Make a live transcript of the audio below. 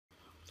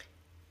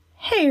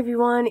Hey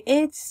everyone,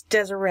 it's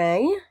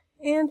Desiree,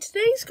 and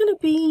today's going to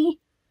be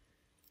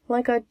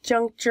like a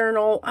junk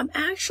journal. I'm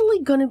actually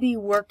going to be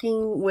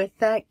working with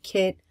that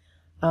kit,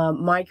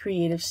 My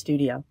Creative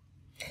Studio.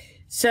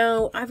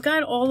 So I've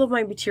got all of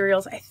my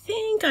materials. I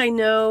think I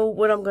know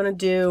what I'm going to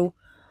do,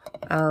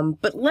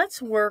 but let's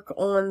work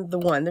on the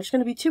one. There's going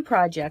to be two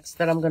projects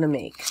that I'm going to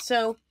make.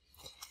 So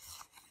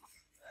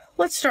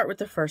let's start with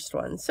the first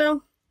one.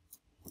 So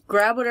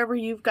grab whatever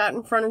you've got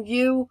in front of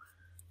you,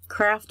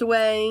 craft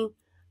away.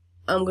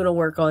 I'm going to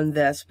work on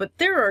this, but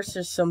there are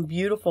just some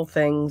beautiful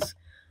things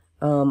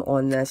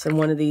on this. And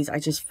one of these, I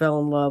just fell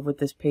in love with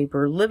this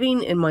paper.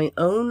 Living in my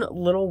own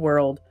little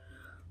world.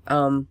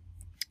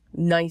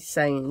 Nice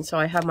saying. So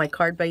I have my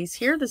card base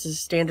here. This is a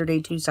standard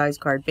A2 size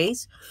card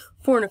base,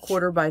 4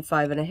 1/4 by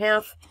 5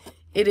 1/2.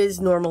 It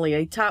is normally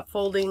a top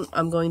folding.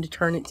 I'm going to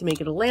turn it to make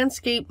it a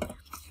landscape,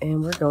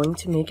 and we're going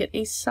to make it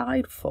a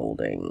side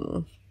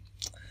folding.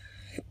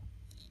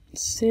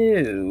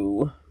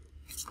 So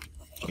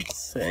let's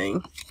see.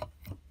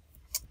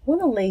 I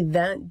want to lay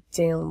that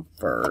down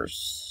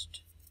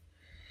first.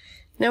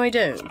 No, I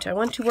don't. I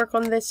want to work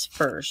on this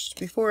first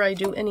before I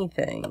do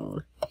anything.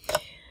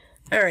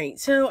 Alright,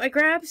 so I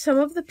grabbed some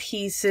of the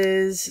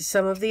pieces,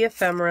 some of the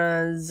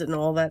ephemeras, and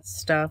all that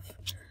stuff.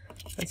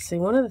 Let's see,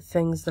 one of the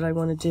things that I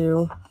want to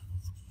do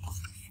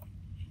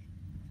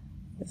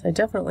is I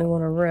definitely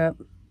want to rip.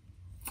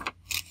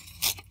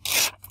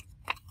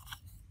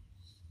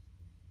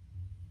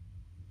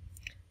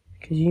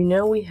 Because you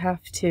know we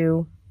have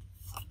to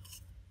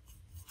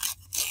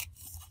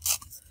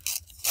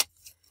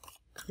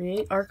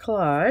create our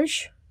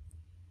collage,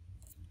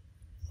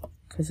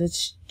 because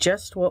it's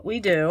just what we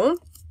do.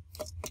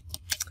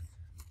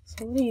 So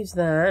I'm going to use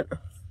that.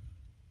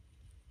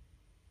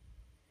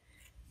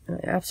 And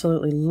I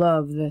absolutely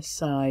love this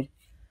side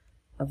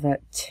of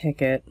that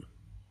ticket.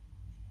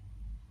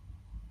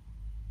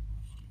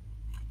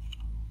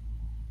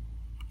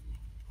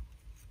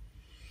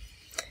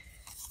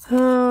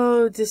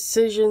 Oh,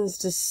 decisions,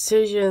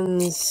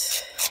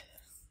 decisions.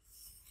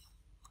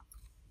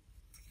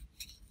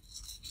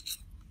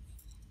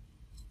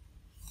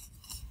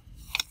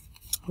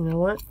 You know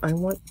what? I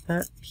want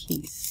that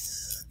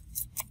piece.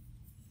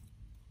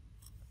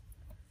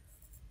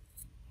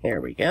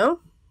 There we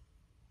go.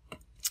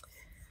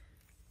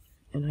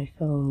 And I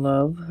fell in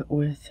love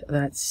with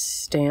that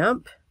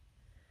stamp.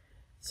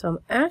 So I'm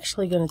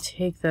actually going to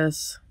take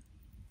this.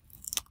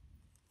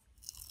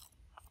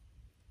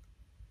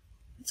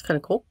 It's kind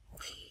of cool.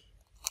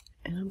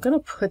 And I'm going to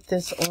put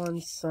this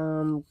on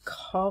some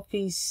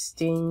coffee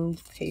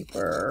stained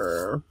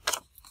paper.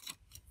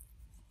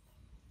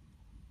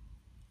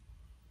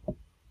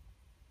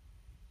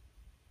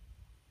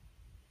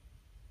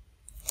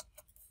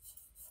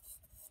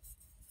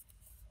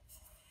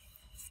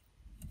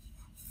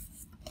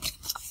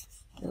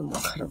 And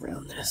we'll cut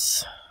around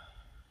this.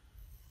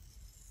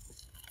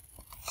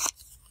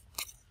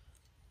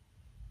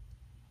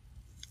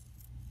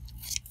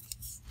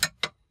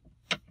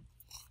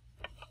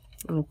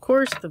 And of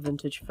course, the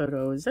vintage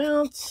photo is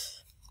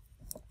out.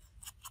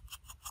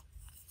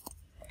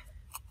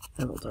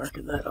 And we'll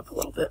darken that up a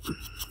little bit.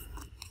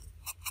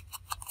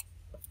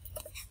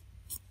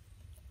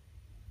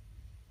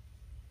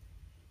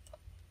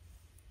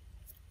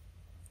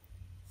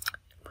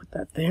 Put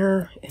that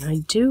there. And I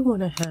do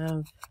want to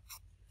have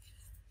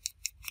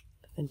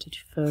the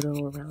vintage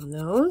photo around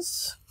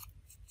those.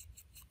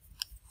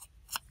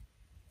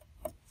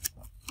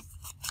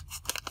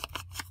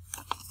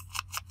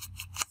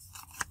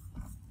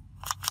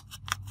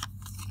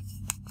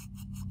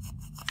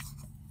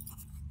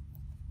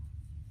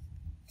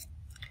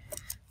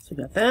 We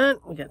got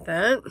that, we got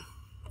that.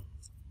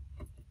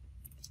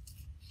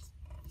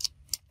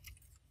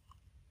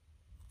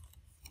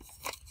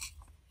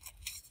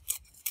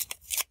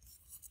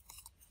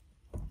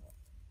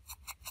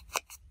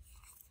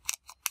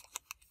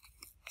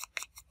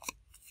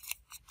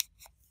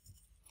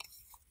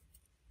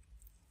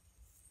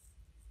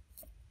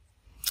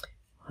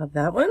 We'll have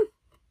that one.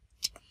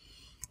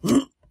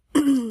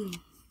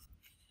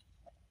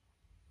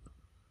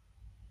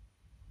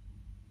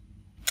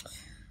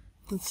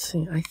 Let's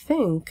see, I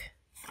think,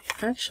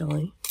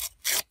 actually,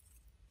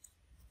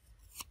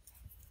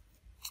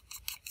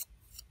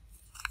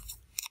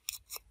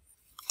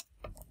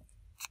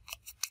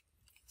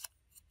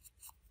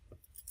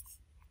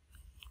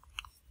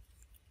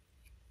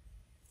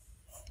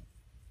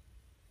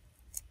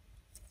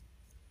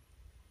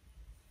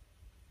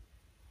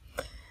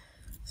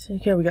 so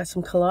okay, we got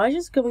some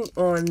collages going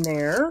on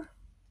there.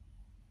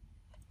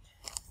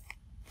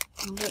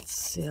 Let's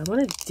see, I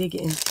want to dig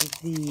into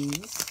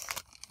these.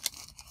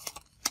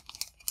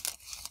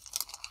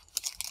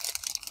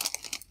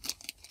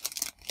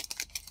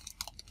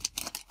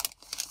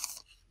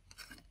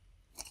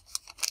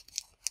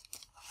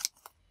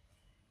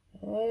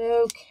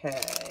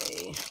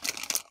 Okay.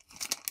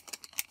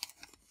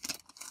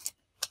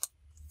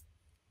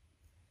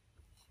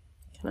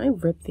 Can I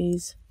rip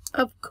these?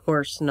 Of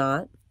course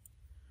not.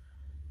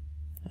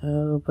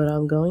 Oh, but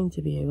I'm going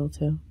to be able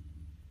to.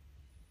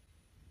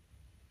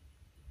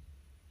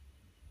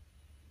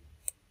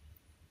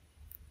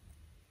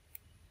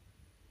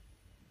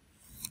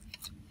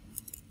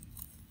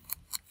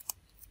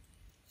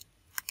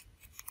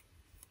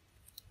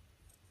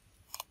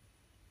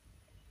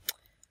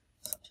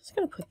 just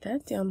going to put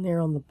that down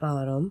there on the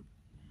bottom.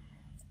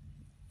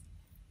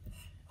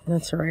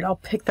 That's all right. I'll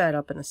pick that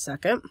up in a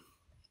second.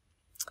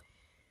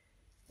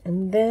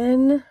 And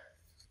then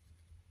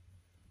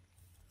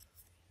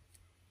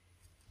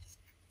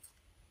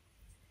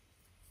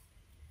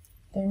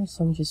there's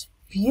some just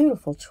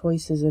beautiful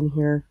choices in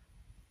here.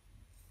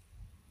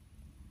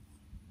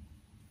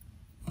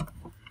 I'm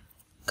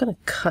going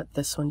to cut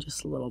this one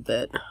just a little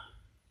bit.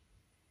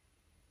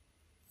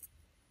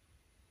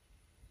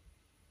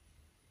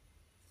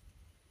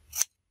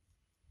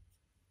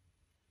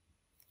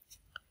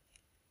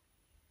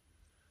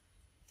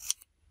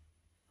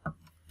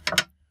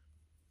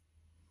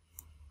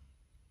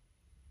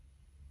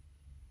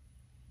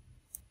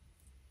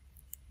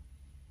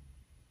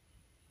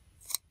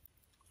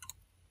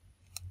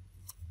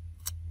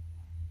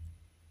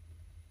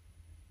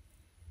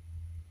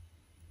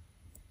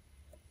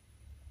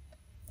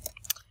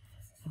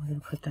 I'm going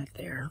to put that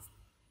there.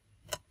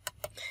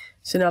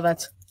 So now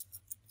that's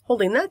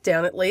holding that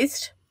down at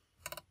least.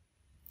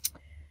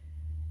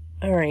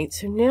 All right,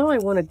 so now I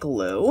want to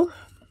glue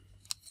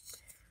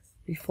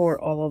before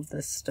all of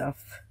this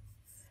stuff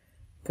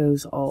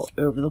goes all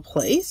over the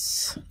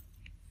place.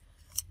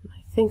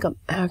 I think I'm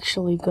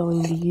actually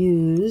going to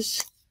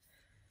use,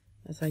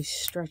 as I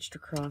stretched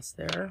across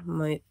there,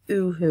 my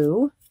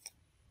Oohoo.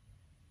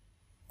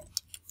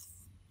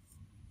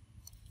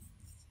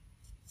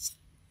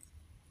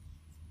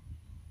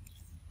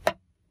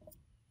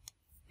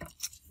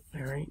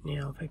 All right,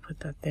 now if I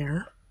put that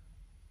there.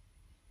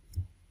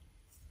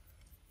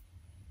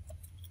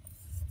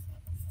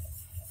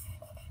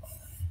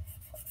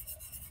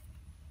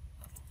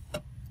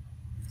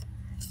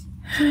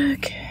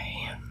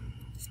 Okay,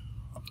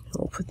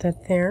 we'll put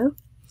that there.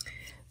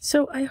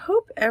 So I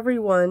hope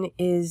everyone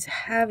is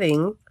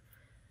having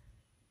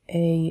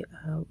a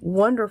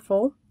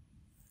wonderful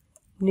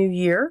new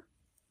year.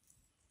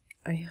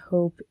 I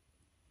hope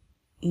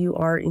you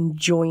are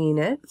enjoying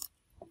it.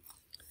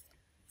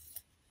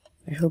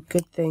 I hope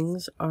good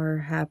things are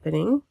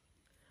happening.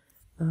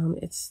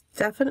 It's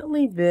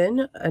definitely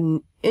been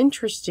an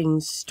interesting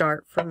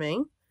start for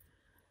me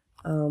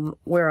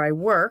where I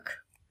work.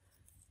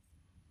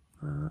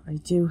 I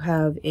do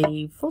have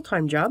a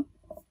full-time job,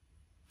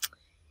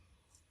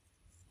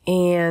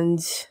 and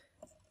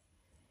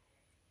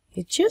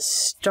it just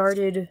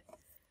started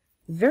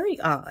very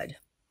odd.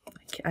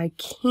 I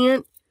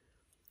can't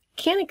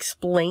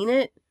explain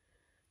it,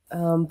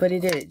 but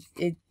it did.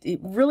 It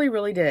really,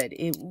 really did.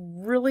 It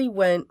really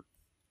went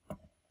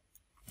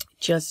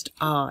just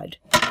odd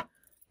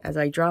as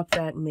I drop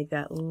that and make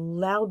that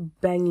loud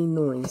banging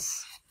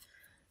noise.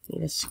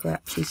 Need a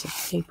scrap piece of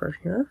paper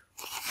here.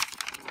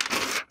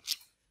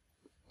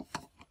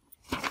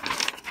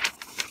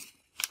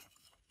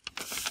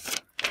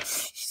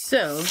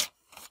 So,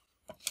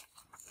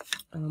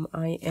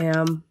 I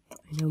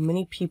know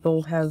many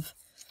people have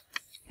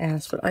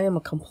asked, but I am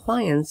a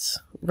compliance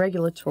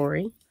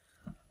regulatory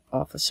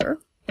officer.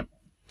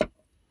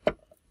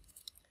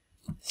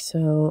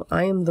 So,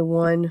 I am the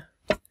one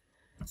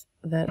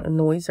that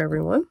annoys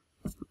everyone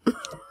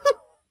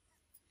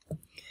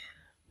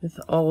with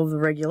all of the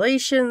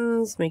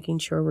regulations, making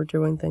sure we're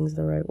doing things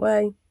the right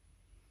way.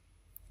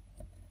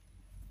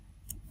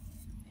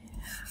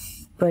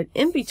 But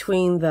in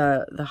between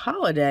the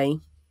holiday,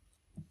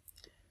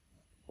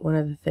 one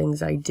of the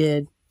things I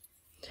did,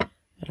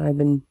 and I've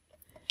been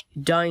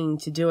dying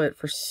to do it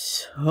for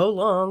so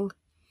long,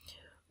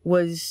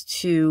 was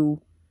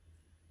to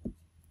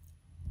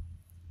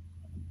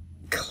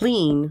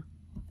clean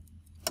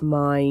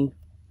my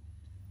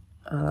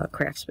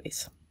craft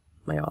space,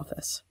 my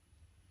office.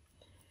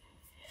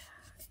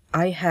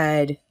 I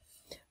had,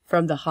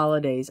 from the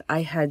holidays,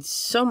 I had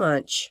so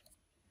much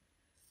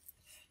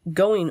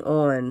going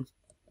on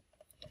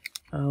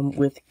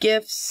with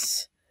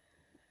gifts,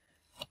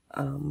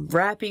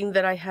 wrapping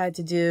that I had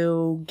to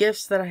do,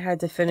 gifts that I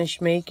had to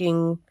finish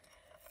making,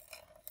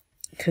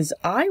 because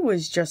I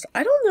was just,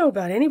 I don't know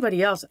about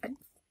anybody else.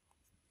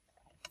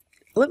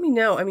 Let me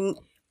know. I mean,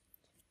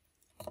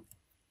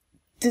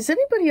 does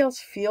anybody else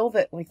feel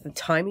that, like, the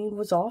timing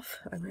was off?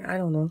 I mean, I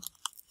don't know.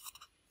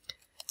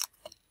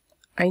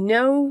 I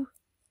know,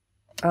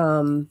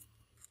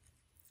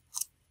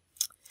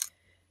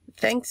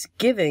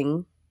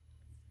 Thanksgiving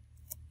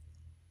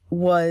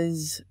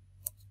was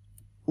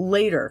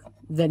later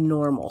than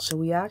normal, so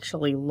we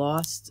actually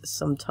lost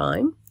some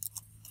time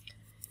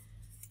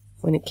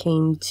when it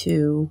came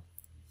to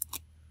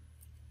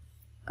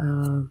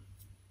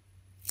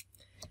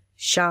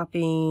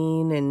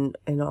shopping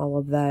and all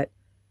of that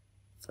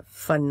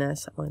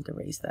funness. I wanted to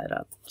raise that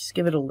up, just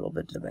give it a little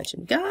bit of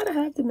dimension. Gotta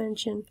have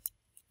dimension.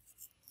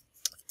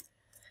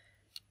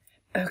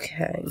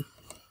 Okay,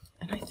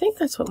 and I think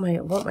that's what I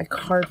want my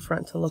card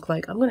front to look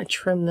like. I'm going to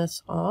trim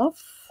this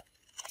off.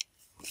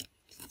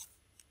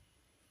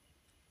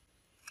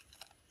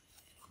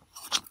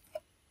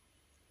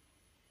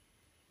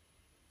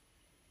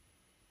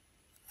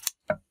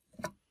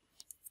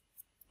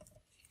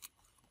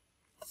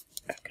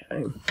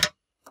 Okay.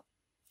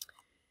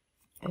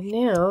 And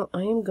now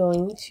I am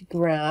going to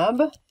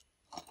grab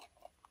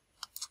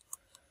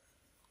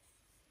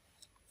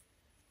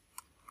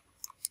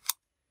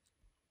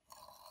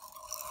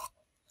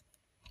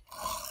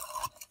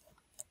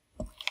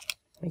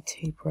my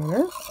tape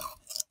runner.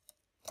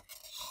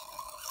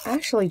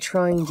 Actually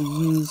trying to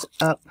use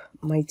up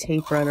my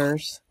tape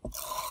runners.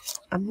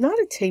 I'm not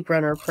a tape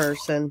runner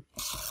person.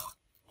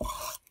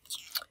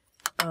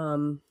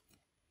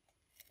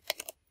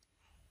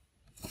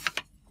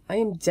 I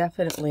am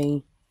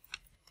definitely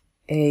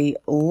a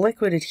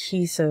liquid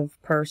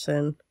adhesive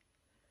person.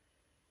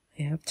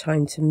 I have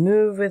time to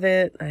move with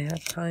it. I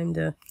have time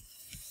to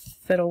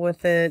fiddle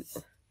with it,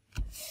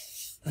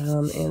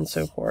 and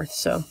so forth.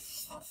 So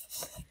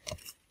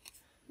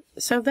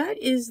that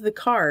is the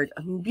card.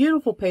 I mean,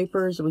 beautiful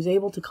papers. I was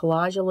able to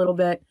collage a little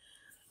bit.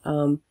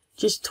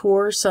 Just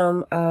tore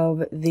some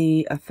of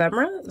the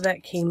ephemera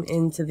that came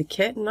into the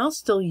kit, and I'll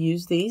still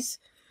use these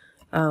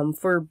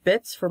for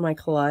bits for my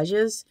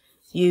collages.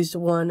 Used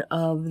one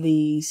of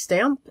the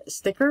stamp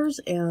stickers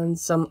and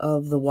some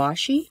of the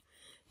washi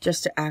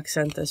just to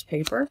accent this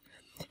paper.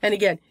 And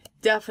again,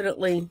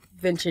 definitely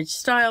vintage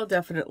style,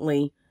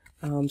 definitely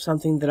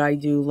something that I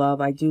do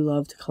love. I do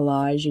love to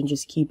collage and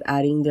just keep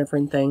adding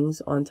different things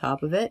on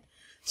top of it.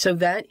 So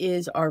that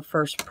is our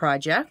first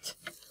project.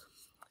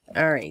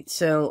 All right,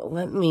 so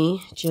let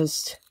me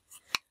just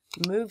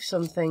move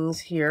some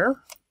things here.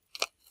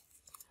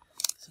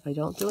 So if I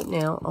don't do it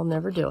now, I'll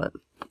never do it.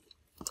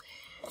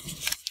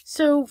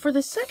 So for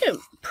the second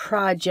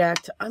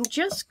project, I'm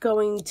just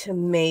going to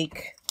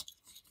make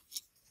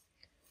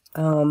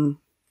a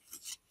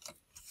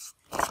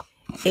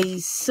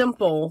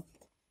simple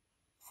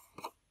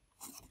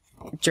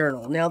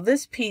journal. Now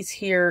this piece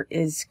here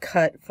is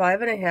cut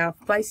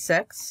 5.5 by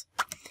 6.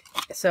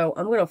 So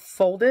I'm going to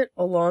fold it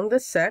along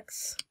the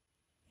 6.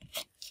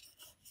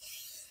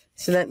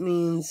 So that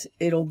means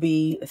it'll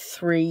be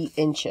 3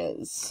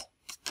 inches.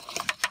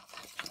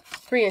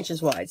 3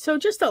 inches wide. So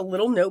just a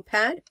little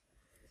notepad.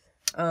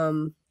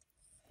 You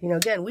know,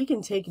 again, we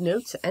can take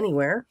notes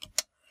anywhere.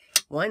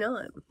 Why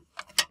not?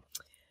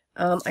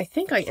 I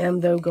think I am,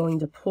 though, going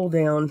to pull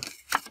down,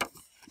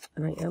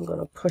 and I am going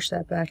to push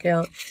that back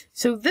out.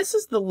 So this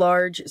is the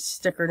large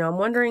sticker. Now I'm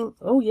wondering,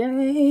 oh,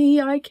 yay,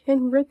 I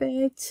can rip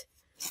it.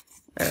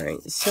 All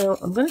right, so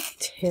I'm going to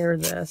tear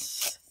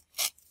this.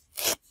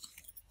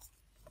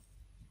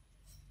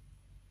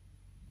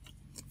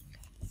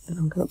 And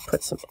I'm going to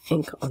put some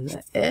ink on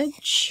the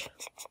edge.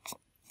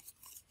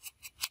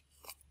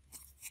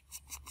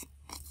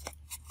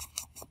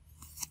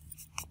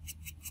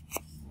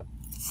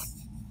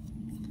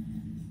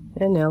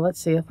 And now let's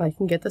see if I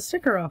can get the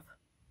sticker off.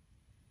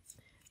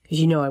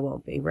 Because you know I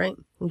won't be, right?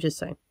 I'm just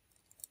saying.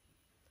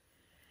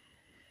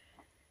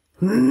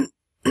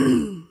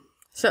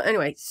 So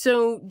anyway,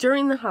 so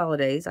during the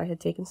holidays, I had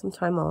taken some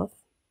time off.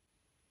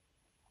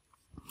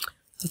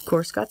 Of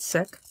course, got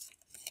sick.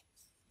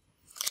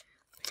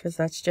 Because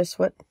that's just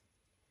what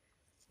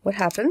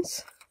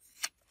happens.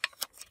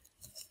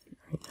 All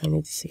right, I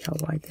need to see how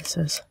wide this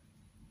is.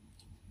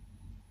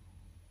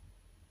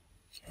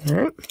 All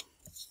right.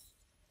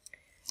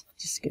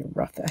 Just to get a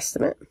rough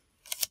estimate.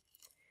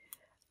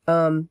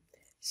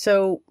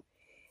 So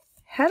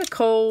had a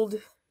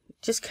cold,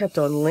 just kept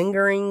on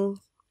lingering.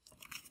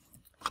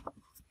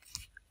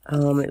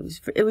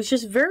 It was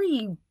just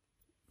very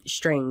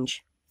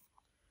strange,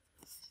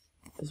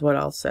 is what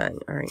I'll say.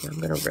 All right, I'm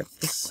gonna rip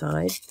this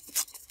side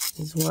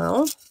as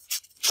well.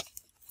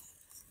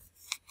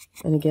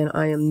 And again,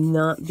 I am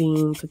not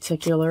being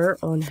particular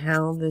on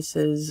how this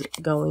is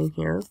going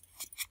here.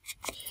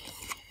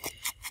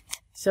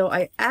 So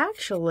I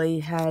actually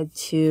had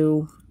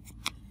to,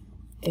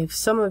 if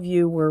some of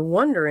you were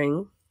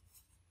wondering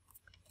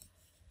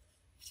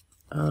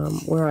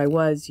where I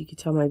was, you could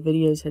tell my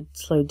videos had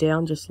slowed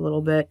down just a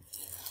little bit.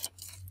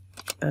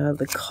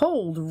 The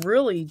cold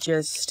really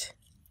just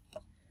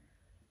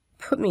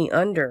put me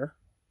under.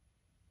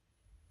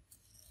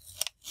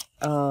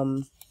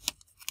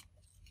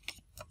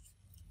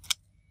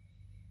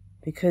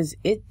 Because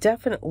it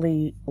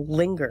definitely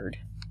lingered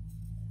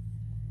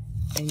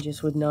and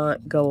just would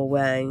not go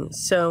away.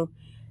 So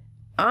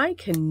I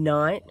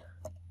cannot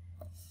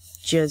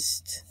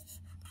just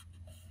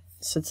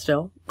sit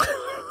still.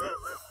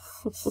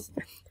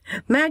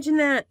 Imagine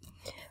that.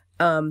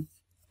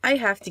 I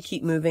have to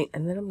keep moving,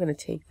 and then I'm going to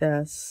take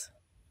this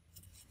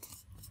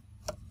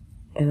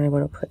and I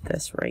want to put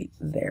this right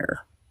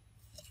there.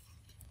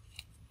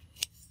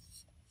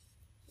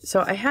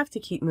 So I have to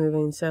keep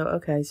moving. So,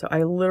 okay, so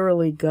I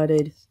literally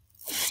gutted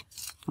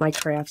my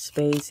craft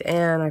space,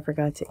 and I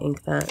forgot to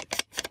ink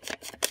that.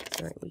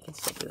 All right, we can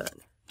still do that.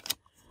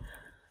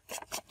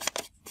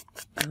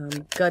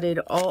 Gutted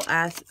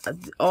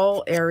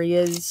all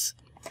areas.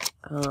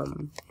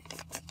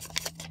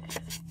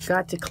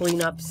 Got to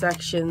clean up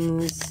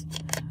sections.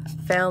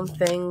 Found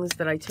things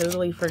that I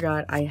totally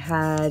forgot I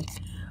had.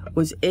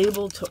 Was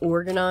able to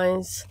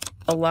organize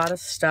a lot of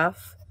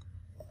stuff.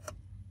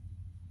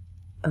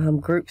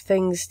 Group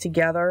things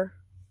together.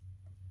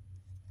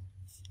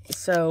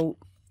 So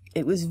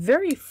it was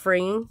very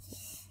freeing.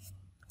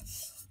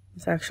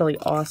 It's actually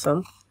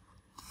awesome.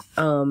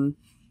 But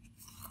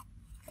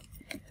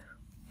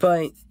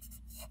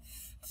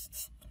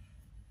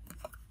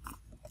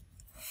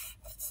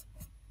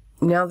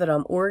now that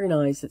I'm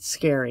organized, it's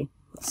scary.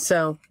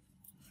 So,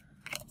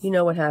 you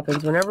know what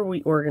happens whenever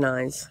we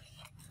organize.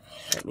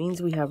 That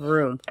means we have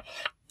room.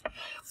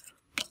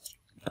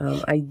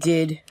 I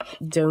did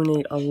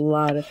donate a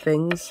lot of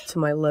things to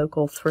my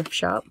local thrift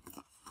shop.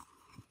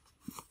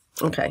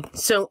 Okay,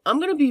 so I'm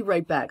going to be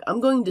right back. I'm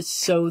going to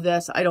sew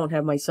this. I don't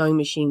have my sewing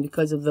machine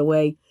because of the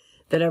way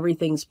that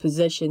everything's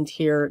positioned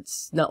here.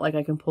 It's not like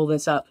I can pull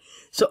this up.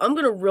 So I'm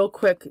going to real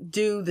quick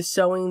do the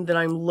sewing that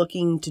I'm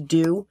looking to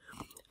do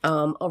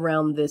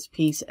around this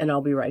piece, and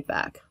I'll be right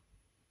back.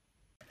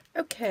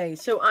 Okay,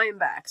 so I am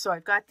back. So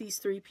I've got these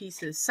 3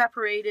 pieces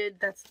separated.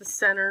 That's the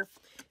center.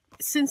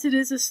 Since it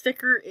is a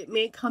sticker, it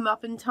may come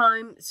up in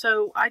time,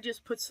 so I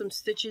just put some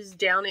stitches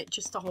down it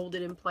just to hold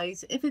it in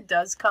place. If it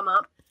does come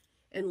up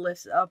and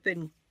lifts up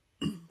and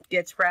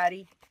gets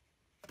ratty,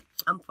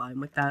 I'm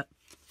fine with that.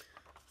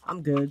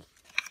 I'm good.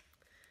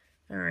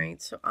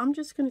 Alright, so I'm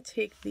just going to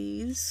take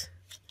these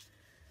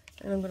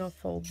and I'm going to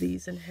fold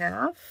these in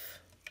half.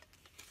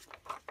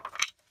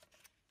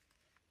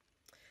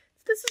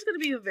 This is going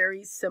to be a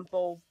very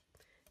simple,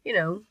 you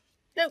know,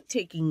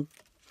 note-taking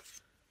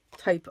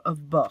type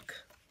of book.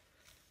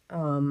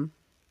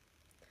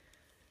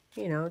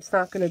 You know, it's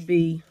not going to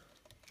be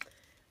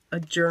a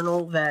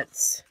journal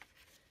that's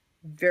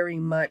very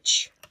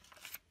much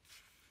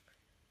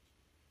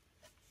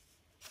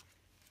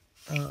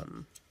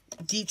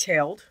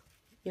detailed,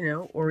 you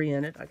know,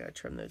 oriented. I gotta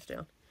trim those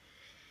down.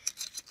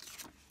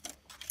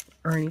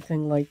 Or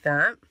anything like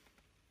that.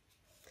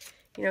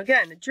 You know,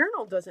 again, a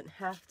journal doesn't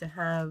have to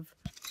have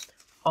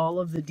all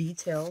of the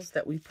details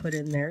that we put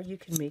in there. You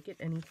can make it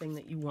anything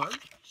that you want.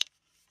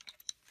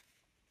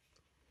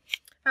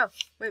 Oh,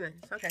 wait a minute.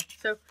 Okay,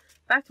 so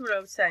back to what I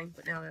was saying,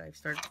 but now that I've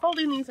started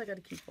folding these, I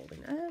gotta keep folding.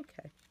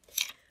 Okay.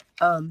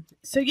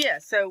 So yeah,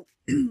 so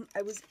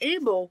I was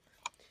able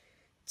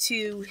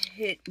to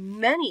hit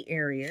many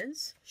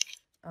areas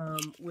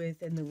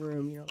within the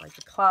room, you know, like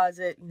the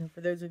closet. You know,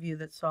 for those of you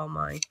that saw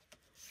my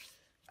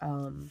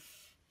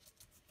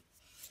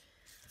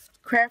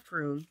craft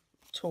room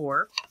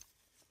tour,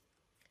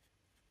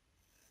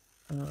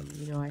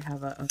 you know, I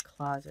have a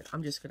closet.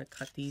 I'm just going to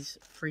cut these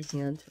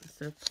freehand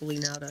instead of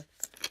pulling out a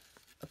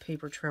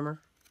paper trimmer.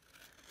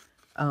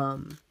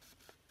 Because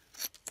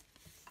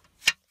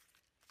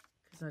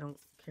I don't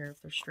care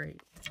if they're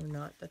straight or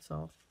not. That's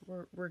all.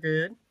 We're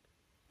good.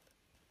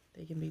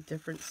 They can be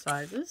different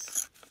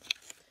sizes.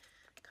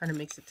 Kind of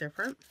makes it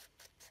different.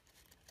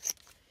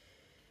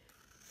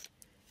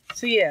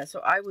 So yeah, so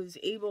I was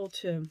able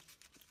to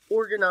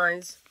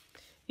organize.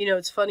 You know,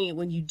 it's funny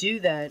when you do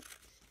that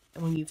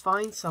and when you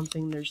find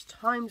something, there's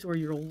times where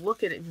you'll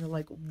look at it and you're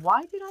like,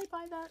 why did I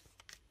buy that?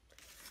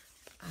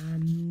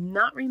 I'm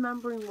not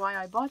remembering why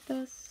I bought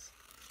this.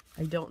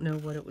 I don't know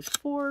what it was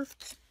for.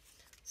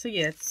 So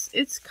yeah,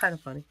 it's kind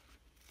of funny.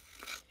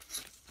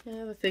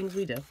 Yeah, the things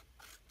we do.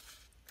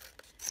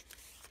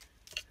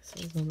 So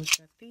we've almost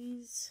got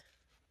these.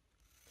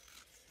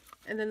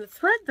 And then the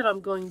thread that I'm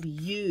going to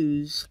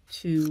use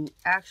to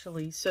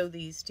actually sew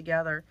these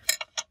together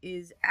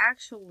is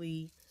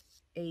actually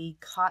a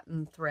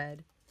cotton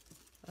thread,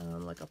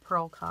 like a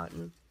pearl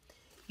cotton.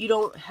 You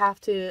don't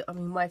have to, I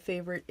mean, my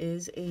favorite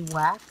is a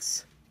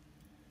wax.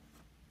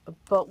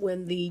 But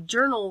when the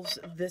journal's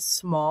this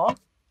small,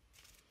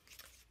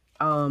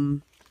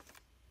 I'm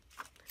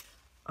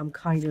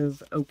kind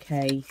of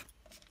okay,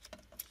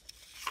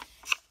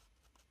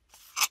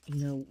 you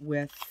know,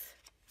 with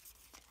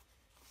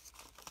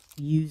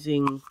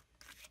using,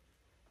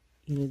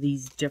 you know,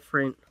 these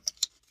different,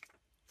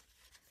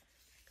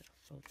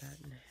 fold that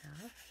in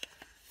half,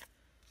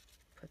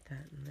 put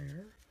that in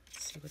there,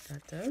 see what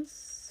that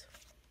does.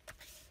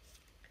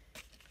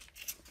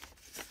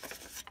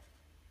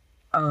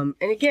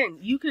 And again,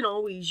 you can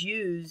always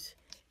use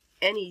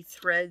any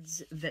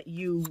threads that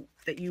you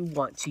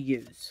want to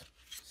use.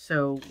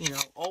 So, you know,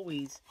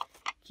 always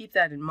keep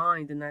that in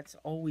mind, and that's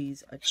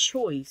always a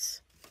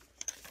choice.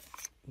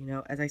 You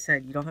know, as I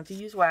said, you don't have to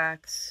use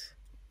wax.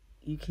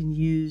 You can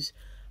use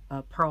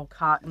pearl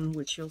cotton,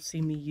 which you'll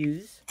see me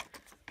use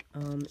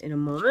in a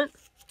moment.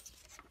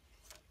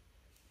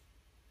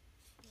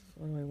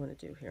 What do I want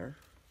to do here?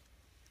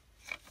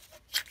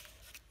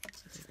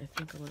 I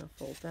think I want to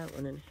fold that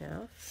one in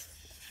half.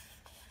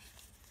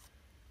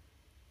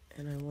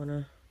 And I want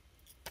to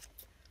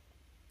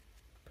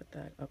put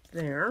that up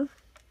there.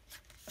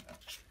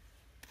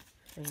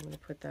 And I'm going to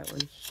put that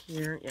one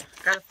here. Yeah,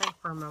 gotta think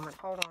for a moment.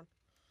 Hold on.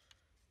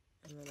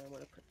 And then I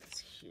want to put this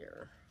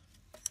here.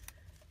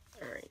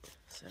 Alright,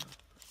 so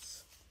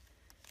let's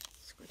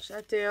switch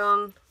that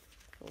down,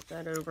 fold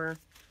that over.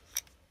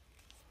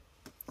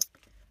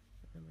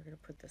 And we're going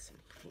to put this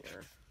in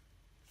here.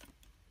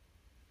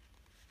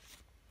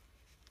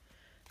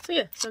 So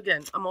yeah, so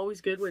again, I'm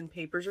always good when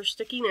papers are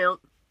sticking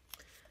out.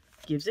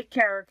 Gives it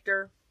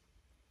character.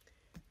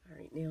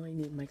 Alright, now I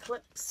need my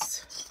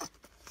clips.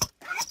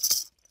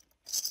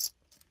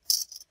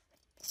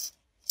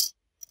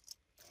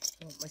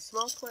 I want my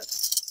small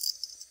clips.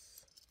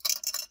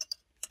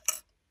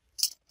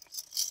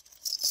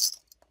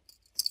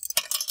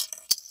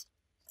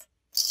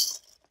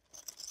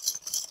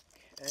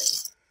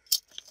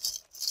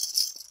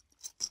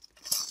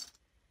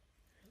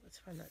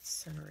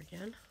 center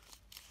again.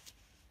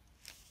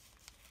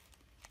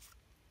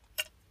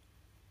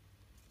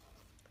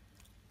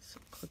 So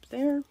clip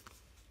there. And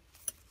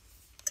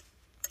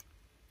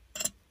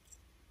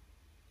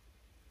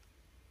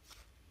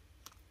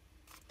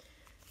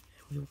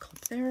we will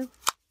clip there.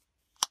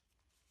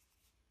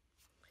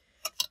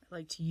 I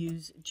like to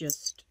use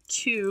just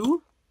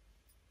 2.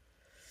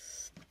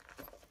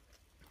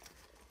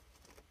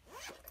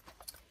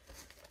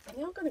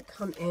 I'm now going to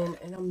come in,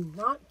 and I'm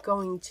not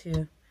going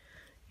to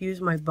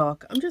use my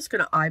book. I'm just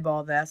going to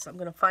eyeball this. I'm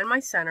going to find my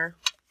center,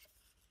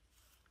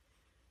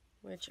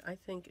 which I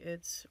think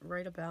it's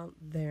right about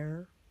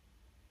there.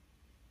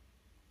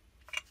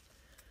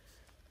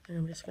 And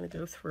I'm just going to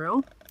go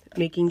through,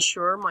 making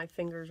sure my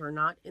fingers are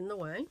not in the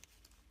way.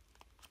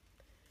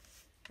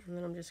 And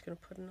then I'm just going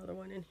to put another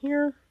one in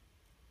here.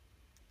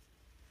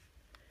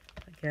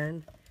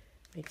 Again,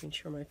 making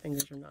sure my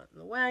fingers are not in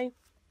the way.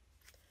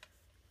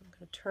 I'm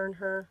going to turn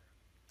her.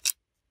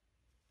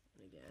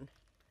 And again,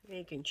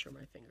 making sure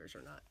my fingers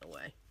are not in the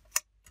way.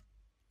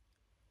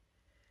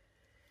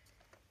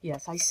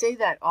 Yes, I say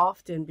that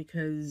often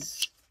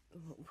because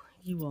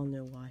you all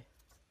know why.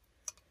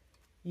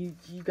 You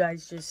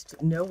guys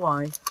just know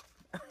why.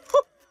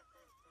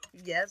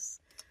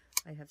 Yes,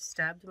 I have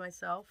stabbed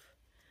myself.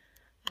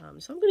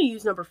 So I'm going to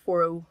use number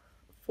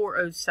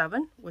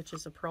 407, which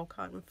is a pearl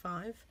cotton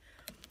 5.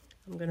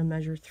 I'm going to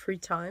measure 3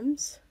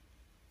 times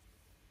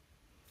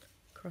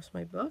across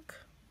my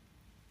book.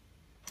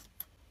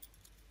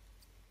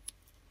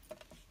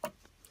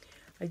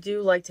 I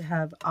do like to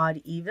have odd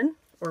even.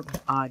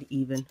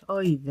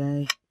 Oy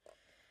vey.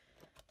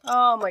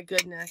 Oh my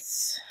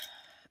goodness.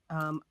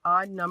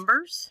 Odd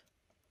numbers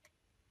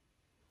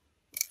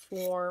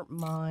for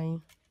my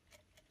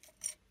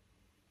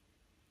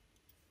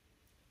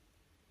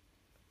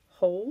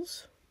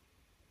holes.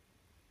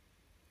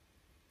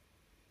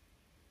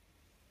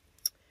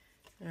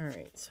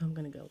 Alright, so I'm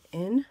going to go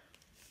in.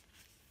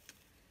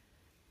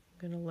 I'm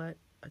going to let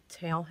a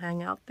tail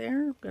hang out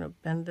there. I'm going to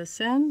bend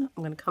this in.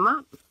 I'm going to come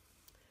up.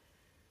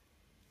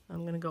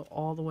 I'm going to go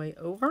all the way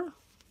over. I'm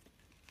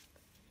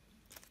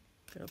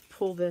going to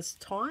pull this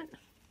taut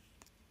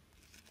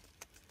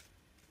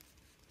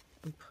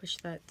and push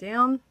that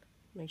down.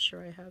 Make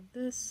sure I have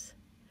this.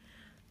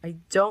 I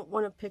don't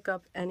want to pick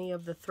up any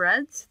of the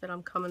threads that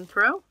I'm coming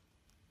through.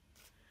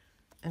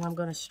 And I'm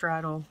going to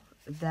straddle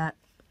that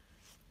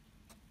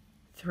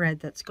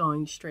thread that's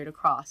going straight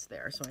across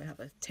there. So I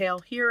have a tail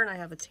here and I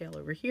have a tail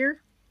over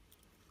here.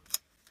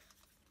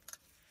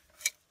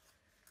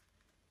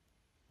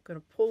 I'm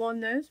going to pull on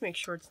those, make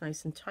sure it's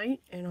nice and tight,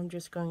 and I'm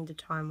just going to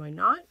tie my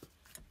knot.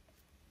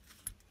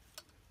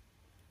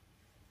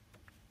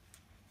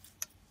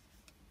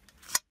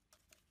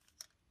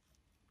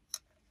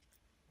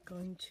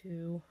 Going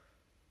to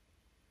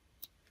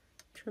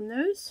trim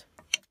those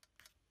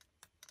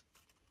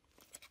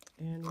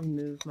and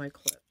remove my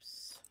clips.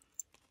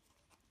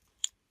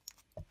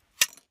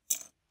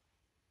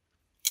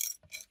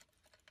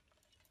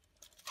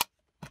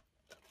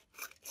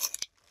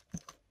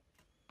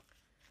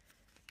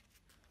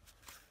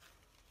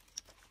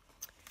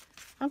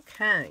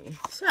 Okay,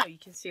 so you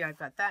can see I've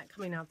got that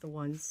coming out the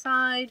one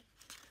side.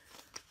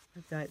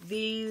 I've got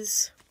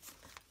these.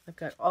 I've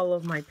got all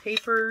of my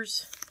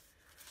papers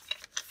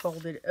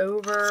folded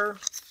over.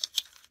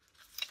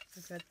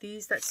 I've got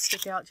these that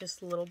stick out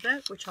just a little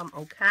bit, which I'm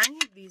okay.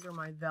 These are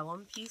my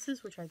vellum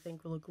pieces, which I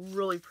think will look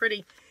really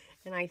pretty.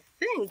 And I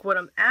think what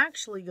I'm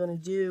actually going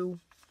to do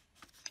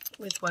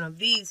with one of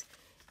these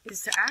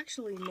is to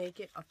actually make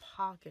it a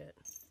pocket.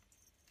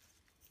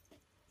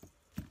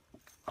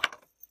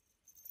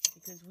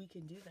 Because we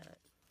can do that.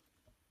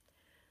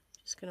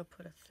 Just going to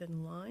put a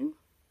thin line.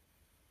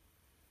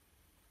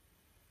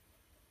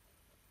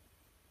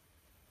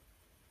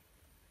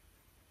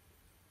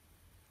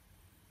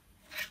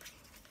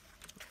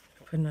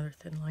 Put another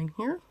thin line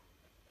here.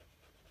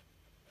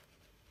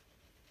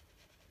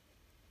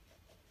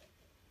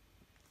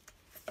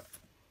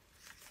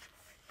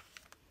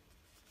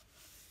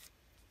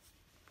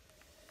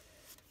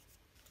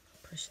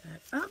 Push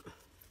that up.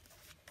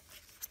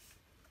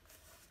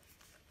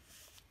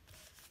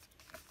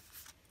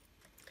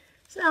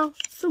 So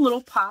it's a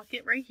little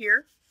pocket right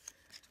here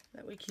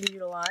that we can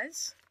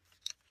utilize.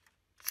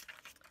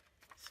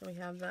 So we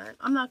have that.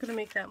 I'm not going to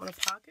make that one a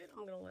pocket.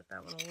 I'm going to let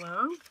that one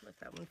alone. Let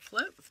that one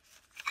flip.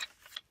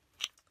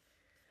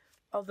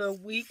 Although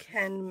we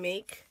can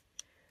make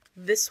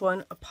this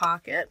one a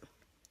pocket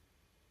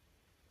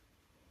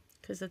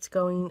because it's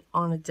going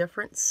on a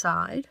different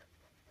side.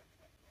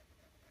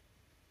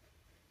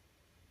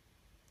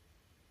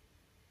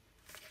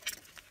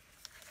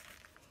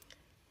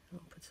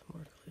 I'll put some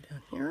more glue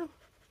down here.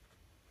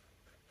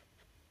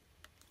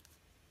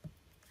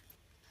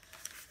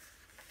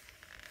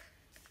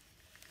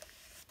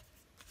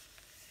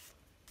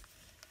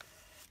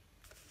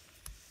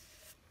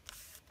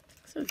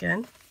 So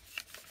again,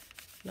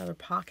 another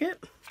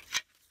pocket.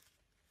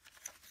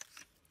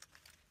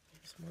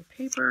 Some more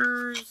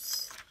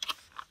papers.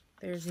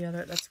 There's the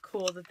other. That's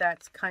cool that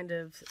that's kind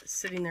of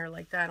sitting there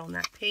like that on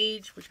that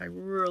page, which I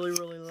really,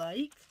 really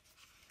like.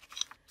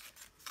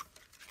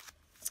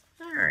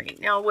 All right,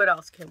 now what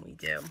else can we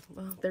do?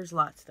 Well, there's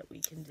lots that we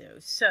can do.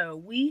 So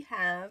we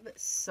have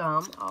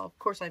some, of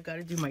course I've got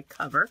to do my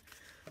cover.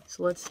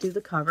 So let's do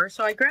the cover.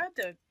 So I grabbed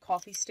a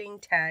coffee stain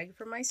tag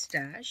from my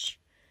stash.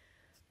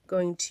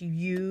 Going to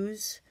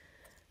use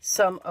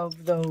some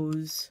of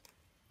those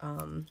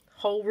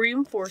hole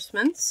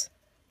reinforcements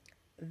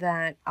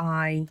that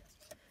I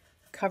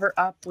cover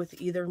up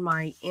with either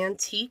my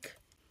antique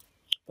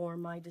or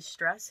my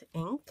distress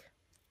ink.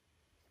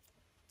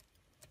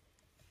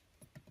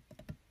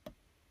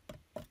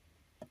 I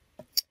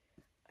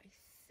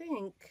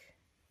think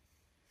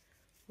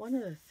one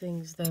of the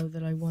things though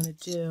that I want to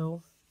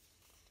do,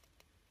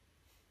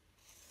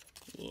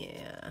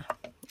 yeah,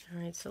 all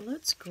right, so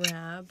let's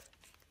grab,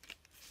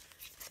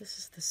 this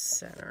is the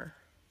center.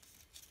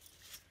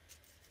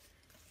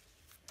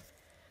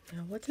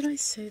 Now what did I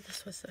say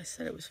this was? I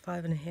said it was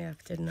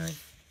 5.5, didn't I?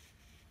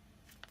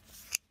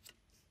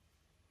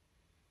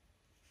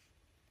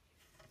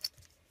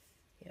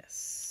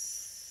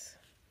 Yes.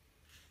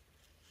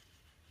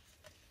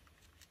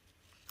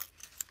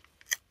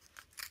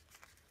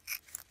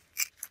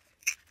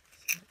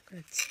 So I'm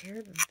going to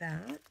tear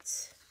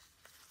that.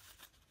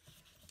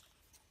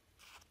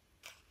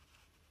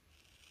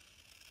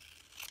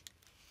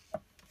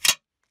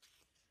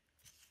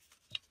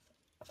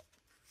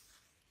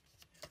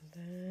 And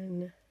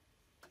then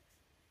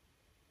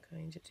I'm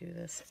going to do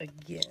this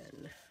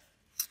again.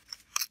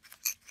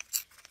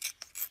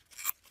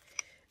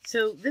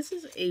 So this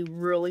is a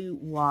really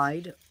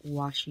wide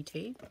washi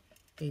tape,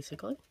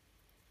 basically.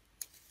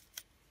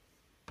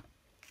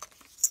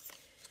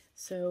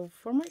 So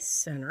for my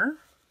center,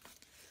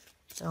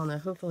 I don't know,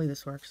 hopefully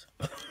this works.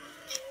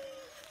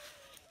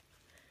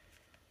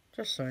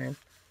 Just saying.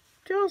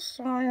 Just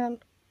saying.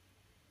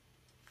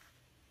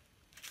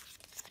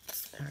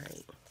 All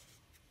right.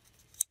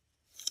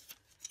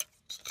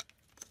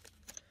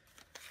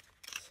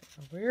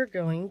 So we're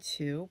going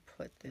to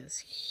put this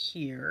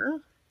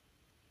here.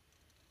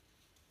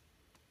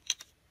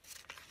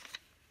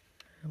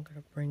 I'm going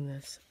to bring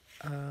this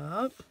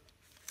up.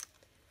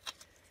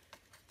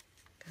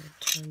 Going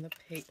to turn the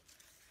page.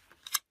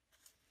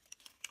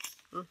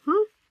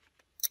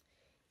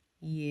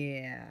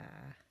 Yeah.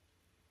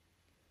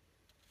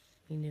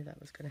 We knew that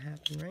was going to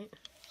happen, right?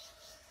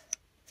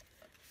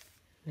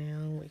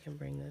 Now we can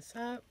bring this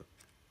up.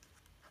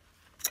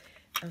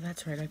 Oh,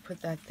 that's right. I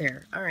put that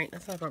there. All right.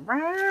 That's not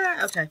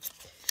right. Okay.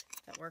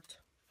 That worked.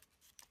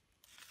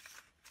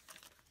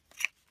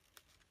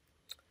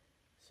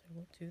 So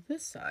we'll do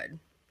this side.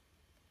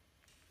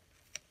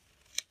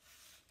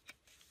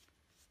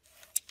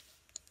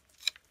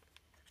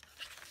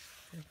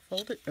 And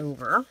fold it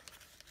over.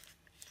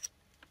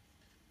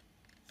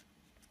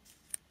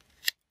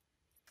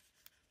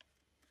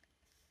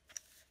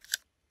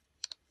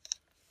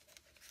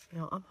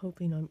 Now I'm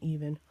hoping I'm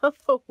even.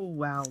 Oh,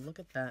 wow. Look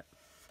at that.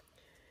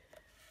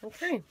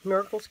 Okay.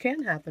 Miracles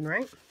can happen,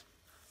 right?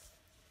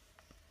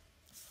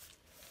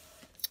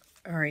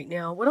 All right.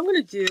 Now what I'm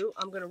going to do,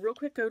 I'm going to real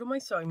quick go to my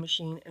sewing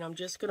machine and I'm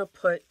just going to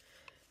put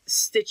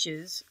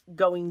stitches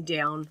going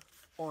down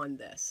on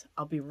this.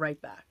 I'll be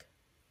right back.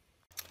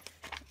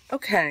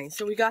 Okay,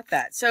 so we got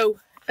that. So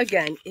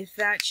again, if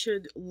that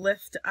should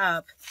lift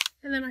up,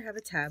 and then I have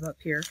a tab up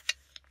here,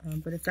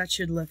 but if that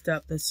should lift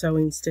up the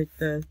sewing stick,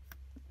 the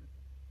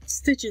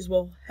stitches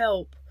will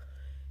help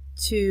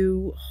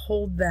to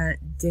hold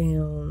that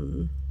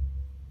down.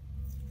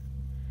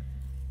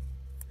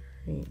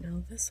 All right,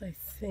 now this I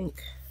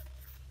think,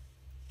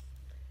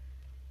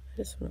 I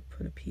just want to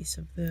put a piece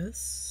of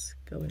this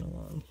going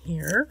along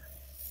here.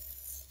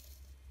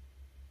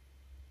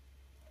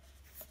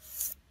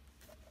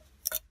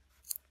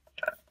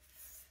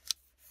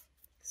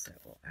 So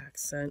we'll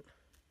accent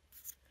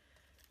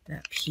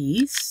that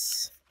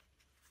piece.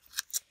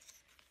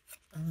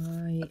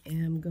 I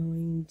am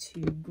going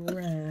to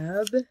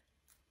grab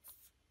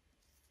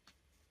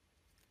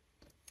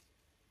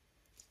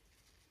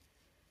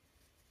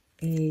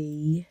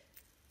a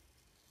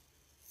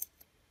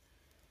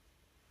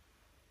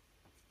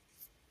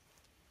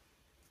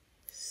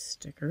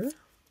sticker.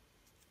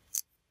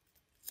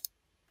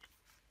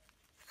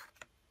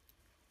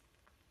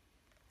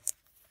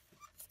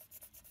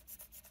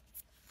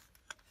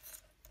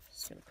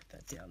 Just going to put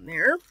that down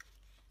there.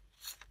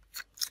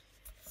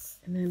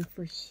 And then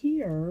for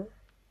here,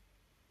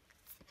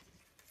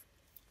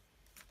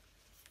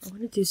 I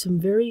want to do some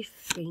very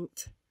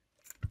faint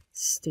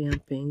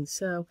stamping.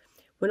 So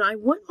when I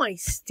want my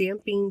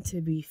stamping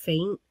to be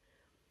faint,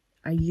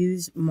 I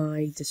use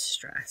my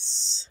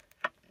distress.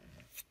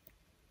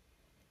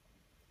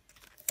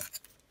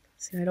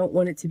 See, I don't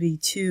want it to be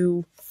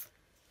too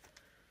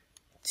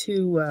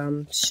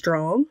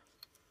strong,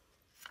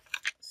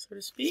 so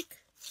to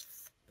speak,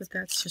 but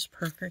that's just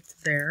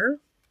perfect there.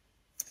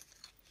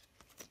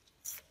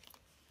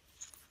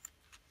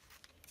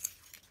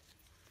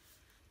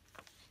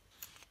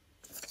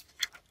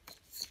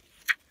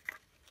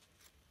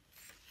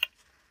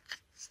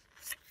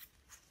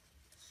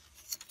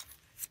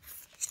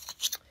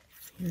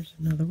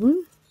 Another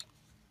one.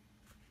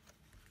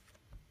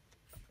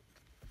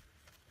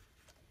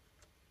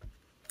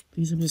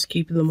 These I'm just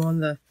keeping them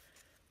on the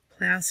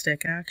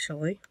plastic,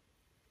 actually.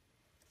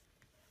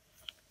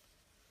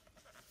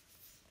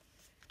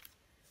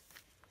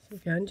 So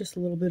again, just a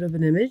little bit of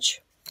an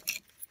image.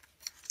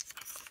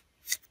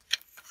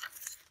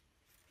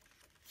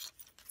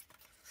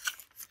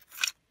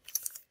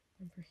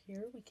 Over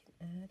here, we can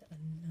add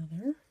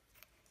another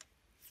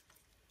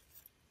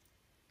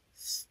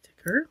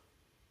sticker.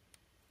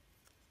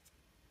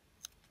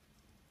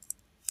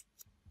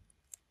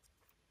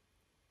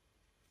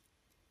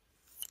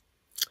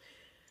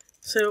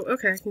 So,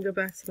 okay, I can go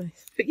back to my...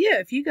 But yeah,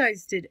 if you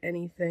guys did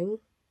anything,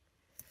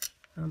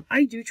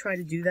 I do try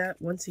to do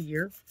that once a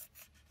year.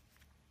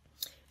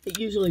 It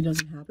usually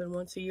doesn't happen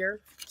once a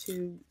year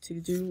to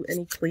do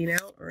any clean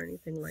out or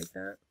anything like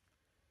that.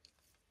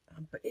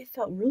 But it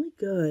felt really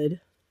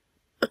good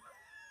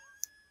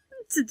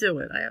to do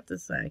it, I have to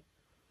say.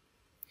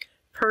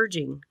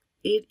 Purging.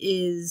 It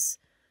is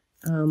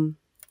a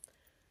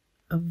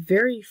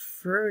very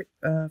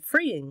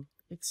freeing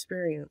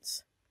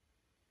experience.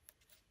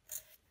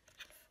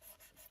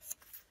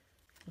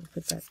 I'll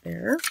put that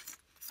there.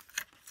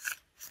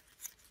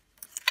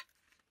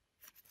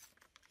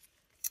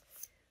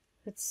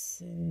 Let's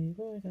see,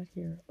 what do I got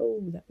here?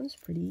 Oh, that one's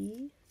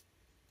pretty.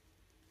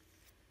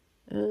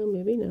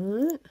 Maybe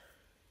not.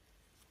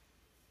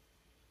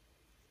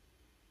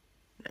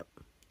 No.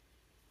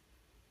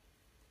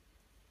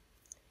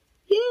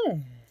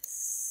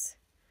 Yes.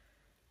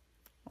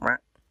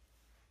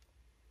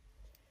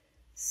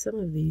 Some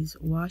of these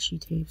washi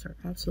tapes are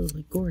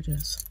absolutely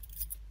gorgeous.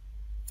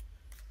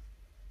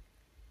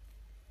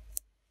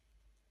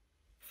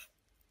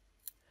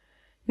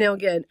 Now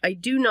again, I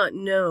do not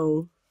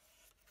know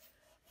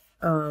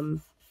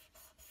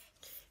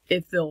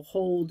if they'll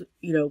hold,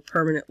 you know,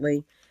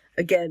 permanently.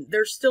 Again,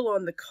 they're still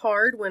on the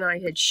card when I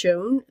had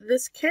shown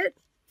this kit.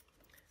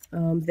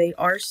 They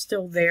are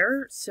still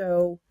there,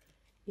 so,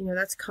 you know,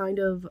 that's kind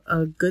of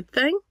a good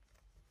thing.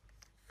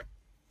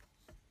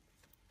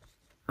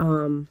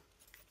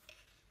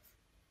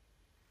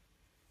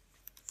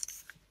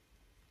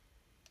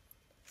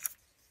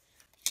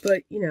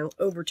 But, you know,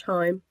 over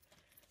time,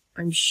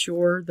 I'm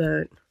sure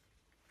that,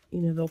 you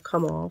know, they'll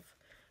come off.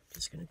 I'm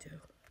just going to do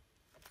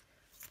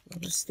a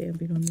little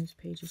stamping on those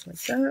pages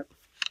like that.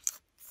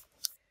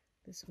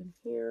 This one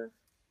here.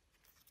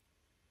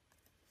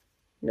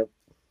 Nope.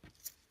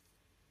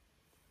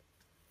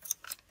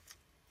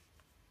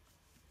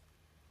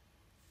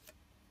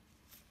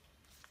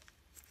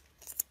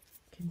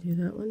 Can do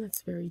that one.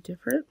 That's very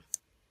different.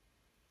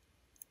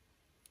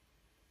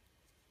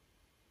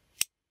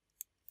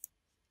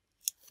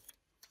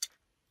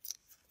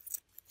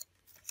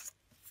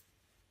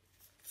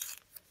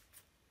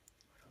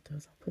 What I'll do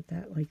is I'll put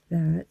that like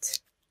that.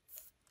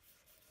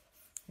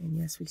 And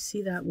yes, we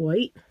see that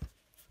white.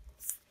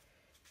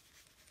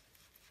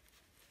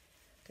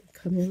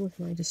 Come in with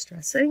my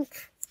distress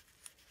ink.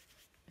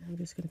 And I'm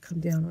just going to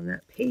come down on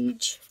that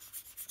page.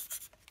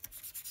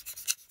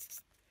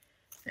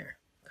 There,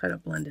 kind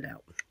of blend it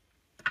out.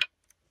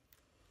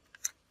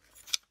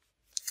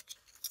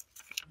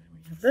 And then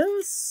we have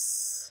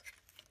this.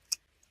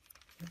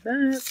 Have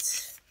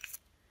that.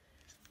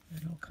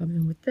 And I'll come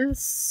in with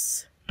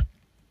this.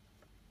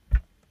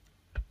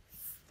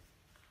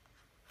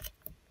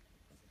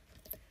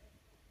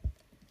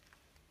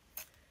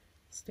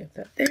 Stamp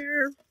that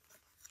there.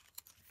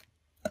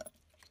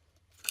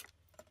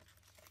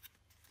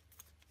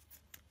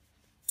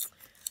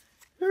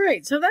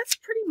 Alright, so that's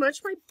pretty much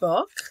my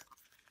book.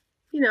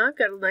 You know, I've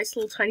got a nice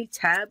little tiny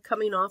tab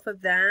coming off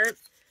of that.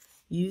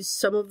 Used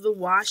some of the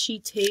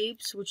washi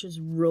tapes, which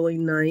is really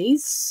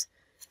nice.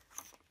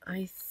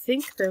 I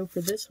think, though,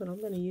 for this one,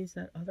 I'm going to use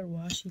that other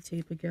washi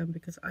tape again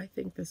because I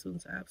think this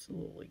one's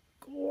absolutely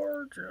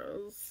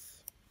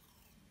gorgeous.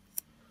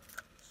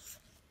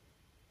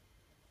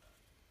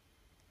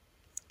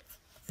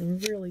 I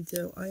really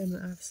do. I am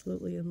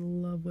absolutely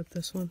in love with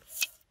this one.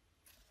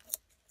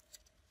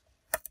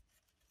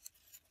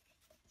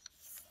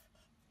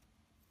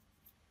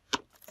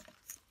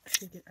 I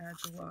think it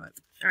adds a lot.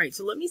 All right,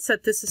 so let me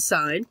set this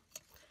aside.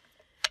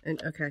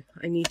 And okay,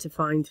 I need to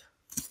find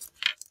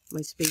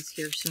my space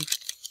here, so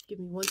give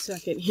me 1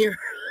 second here.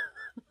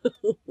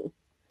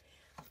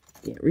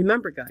 Yeah,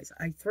 remember guys,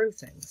 I throw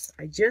things.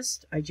 I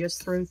just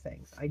throw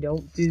things. I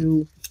don't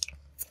do,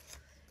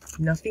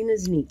 nothing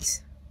is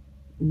neat.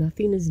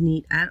 Nothing is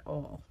neat at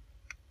all.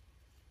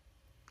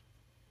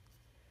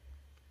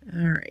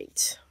 All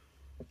right.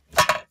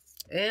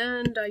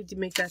 And I did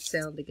make that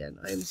sound again.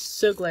 I'm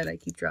so glad I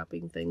keep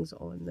dropping things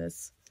on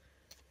this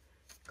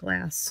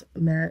glass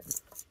mat.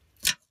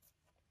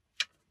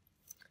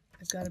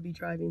 I've got to be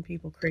driving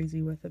people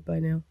crazy with it by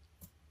now.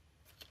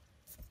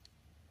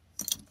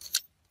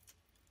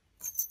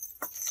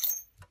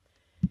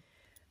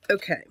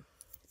 Okay,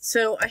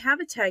 so I have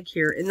a tag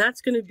here, and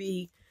that's going to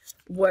be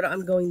what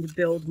I'm going to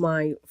build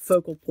my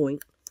focal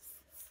point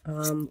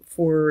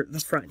for the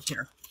front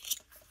here.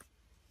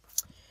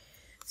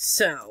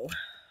 So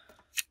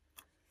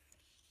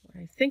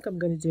what I think I'm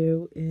going to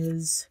do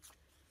is,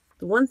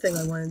 the one thing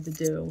I wanted to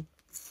do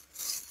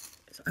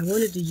is I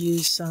wanted to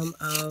use some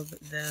of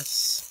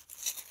this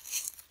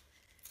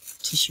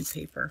tissue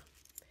paper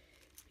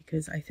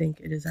because I think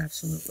it is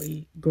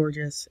absolutely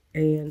gorgeous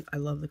and I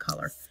love the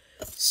color.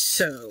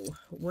 So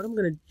what I'm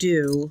going to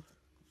do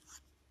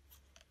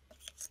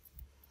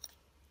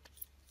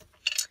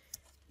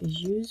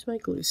is use my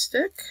glue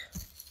stick.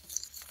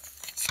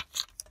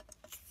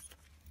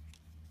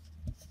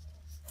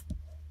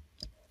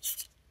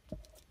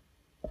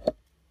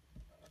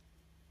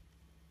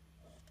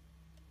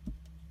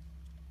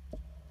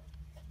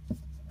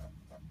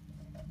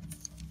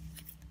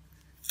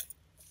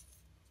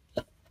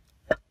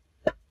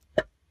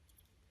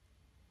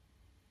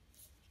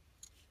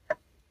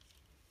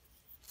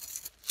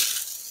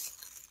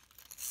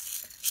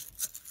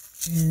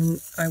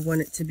 And I want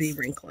it to be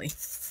wrinkly.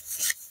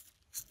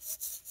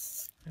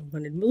 I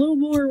wanted a little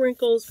more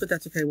wrinkles, but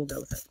that's okay, we'll go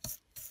with it.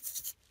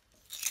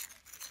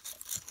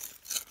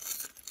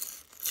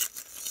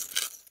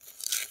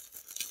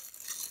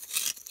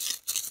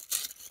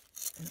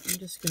 And I'm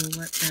just going to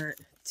let that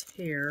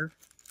tear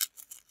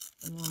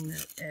along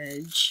that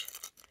edge.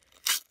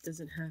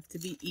 Doesn't have to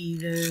be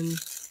even.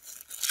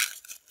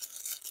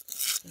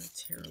 Just going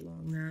to tear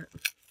along that.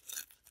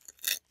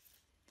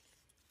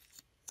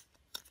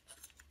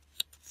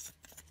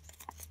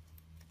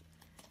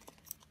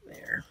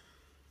 There.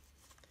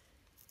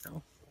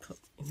 I'll put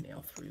a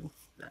nail through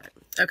that.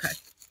 Okay.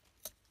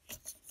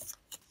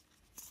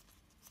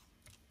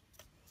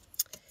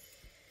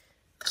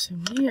 So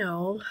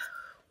now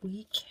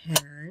we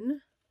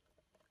can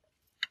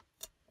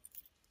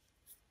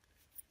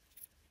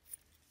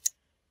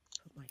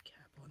put my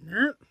cap on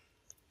that.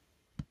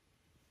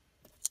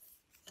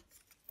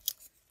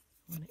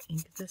 I want to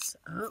ink this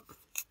up.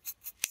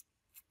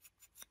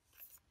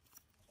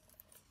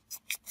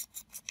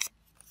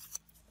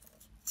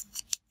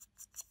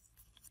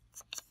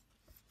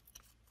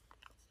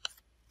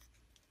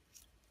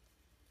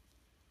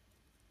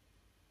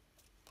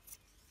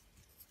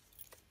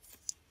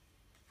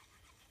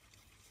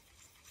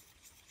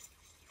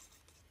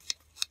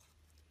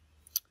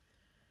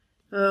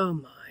 Oh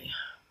my.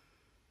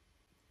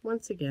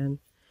 Once again,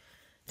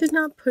 did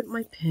not put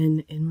my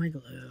pin in my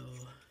glue.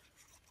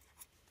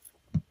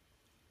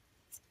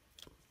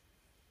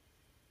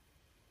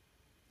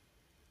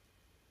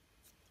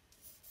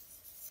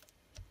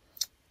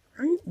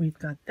 Right, we've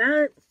got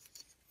that.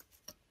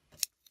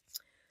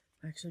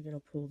 I'm actually going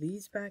to pull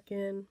these back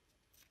in.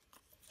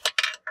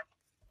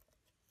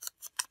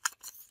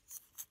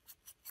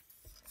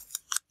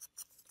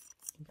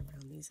 Ink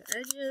around these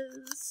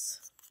edges.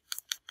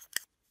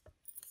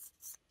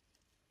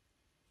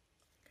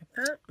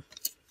 Got that.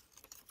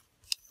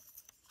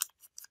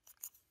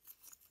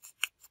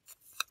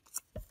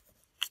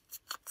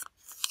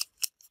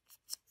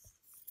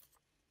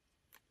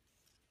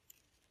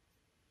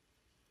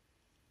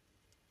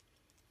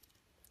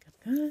 Got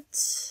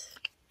that.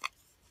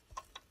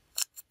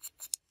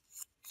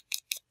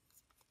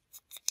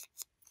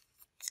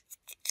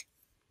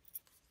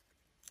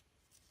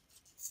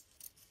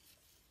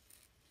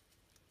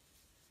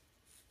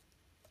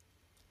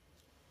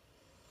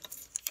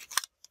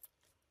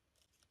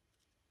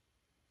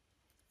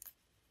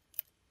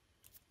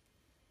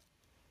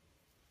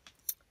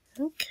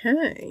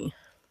 Okay.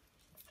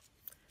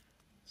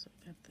 So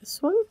I got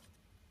this one.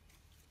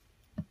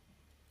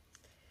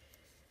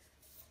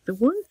 The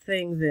one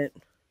thing that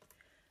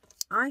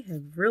I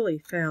have really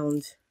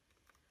found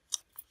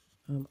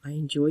I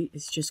enjoy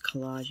is just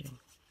collaging.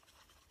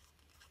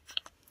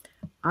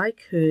 I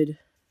could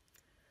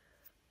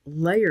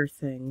layer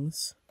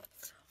things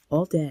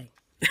all day.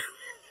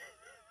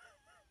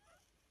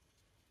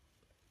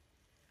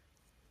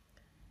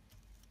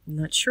 I'm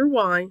not sure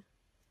why,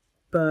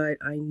 but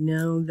I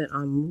know that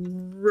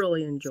I'm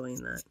really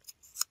enjoying that.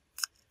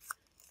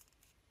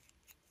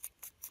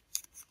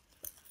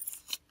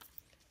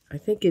 I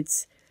think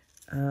it's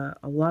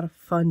a lot of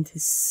fun to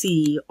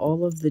see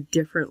all of the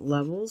different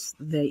levels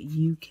that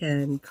you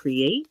can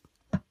create.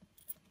 Okay,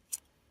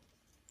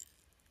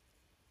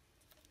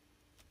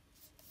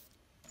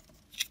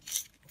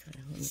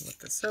 let me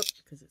lift this up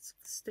because it's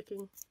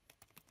sticking.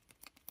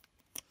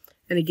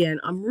 And again,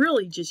 I'm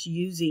really just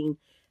using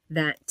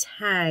that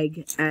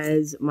tag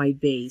as my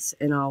base,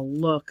 and I'll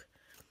look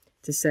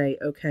to say,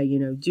 okay, you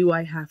know, do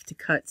I have to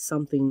cut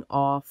something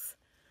off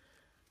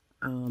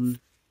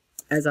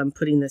as I'm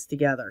putting this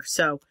together?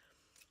 So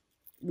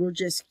we'll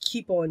just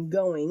keep on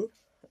going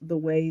the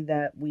way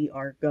that we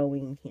are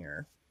going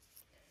here.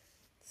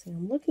 See,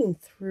 I'm looking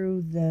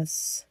through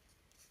this.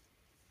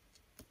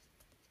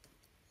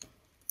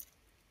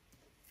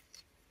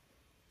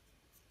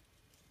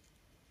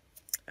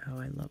 Oh,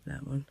 I love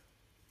that one.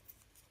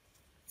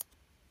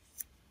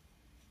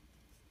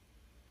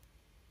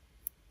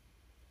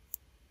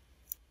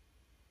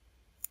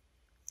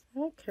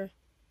 Okay.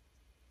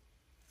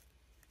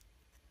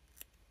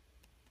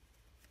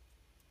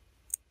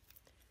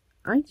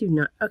 I do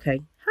not.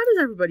 Okay. How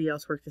does everybody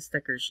else work the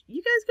stickers?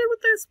 You guys good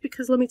with this?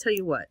 Because let me tell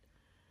you what.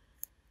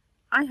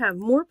 I have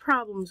more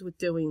problems with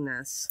doing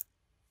this.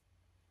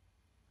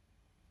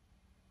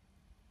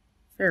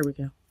 There we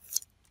go.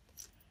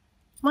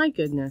 My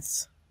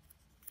goodness.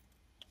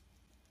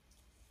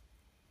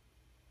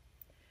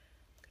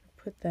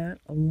 Put that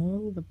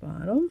along the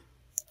bottom.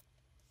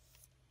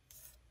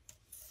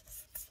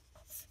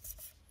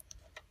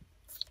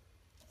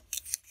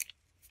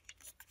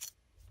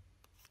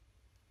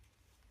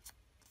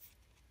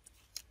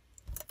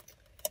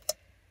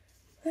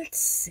 Let's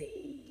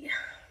see.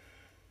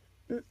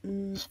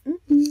 And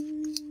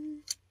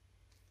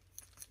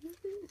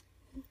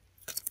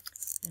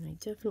I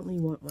definitely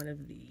want one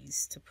of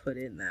these to put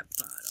in that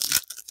bottom.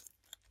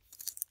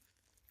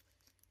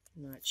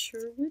 Not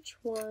sure which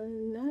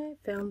one. I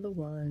found the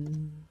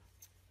one.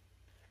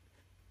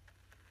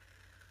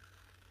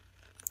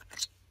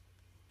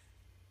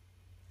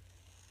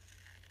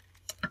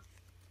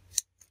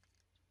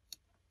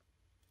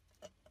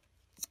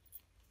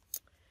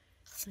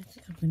 I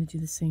think I'm going to do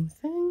the same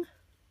thing.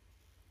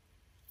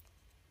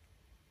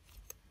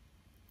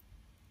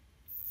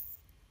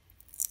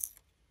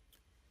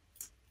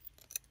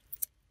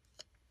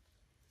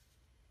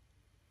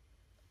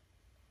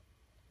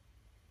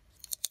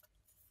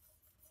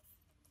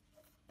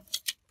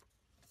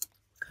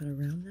 Cut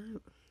around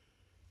that.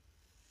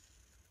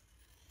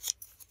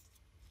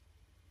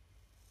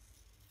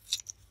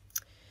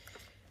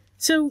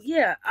 So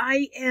yeah,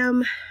 I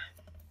am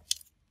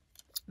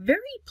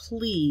very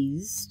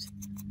pleased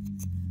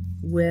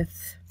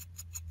with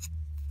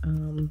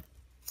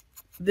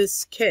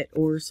this kit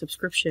or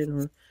subscription,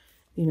 or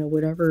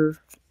whatever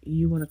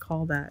you want to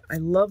call that. I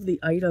love the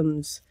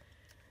items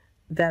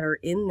that are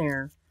in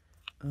there.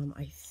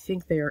 I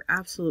think they are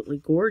absolutely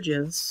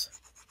gorgeous,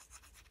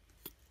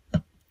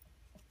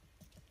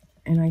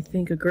 and I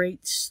think a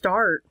great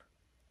start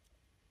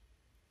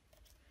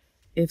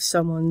if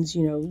someone's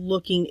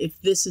looking, if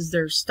this is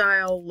their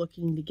style,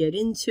 looking to get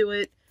into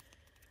it,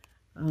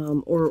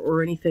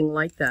 or anything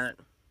like that.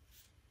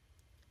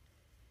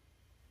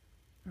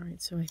 All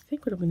right, so I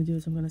think what I'm going to do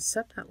is I'm going to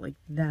set that like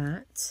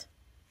that.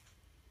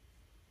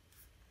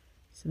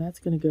 So that's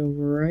going to go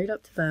right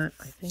up to that.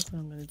 I think what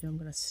I'm going to do, I'm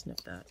going to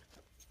snip that.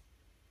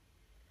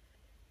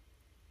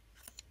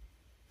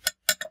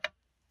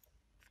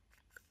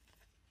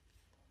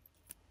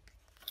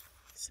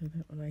 So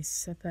that when I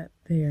set that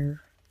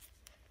there,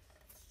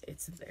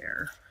 it's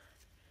there.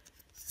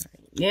 All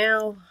right,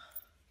 now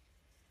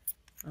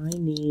I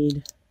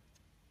need,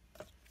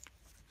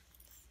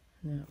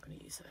 now I'm going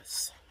to use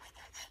this.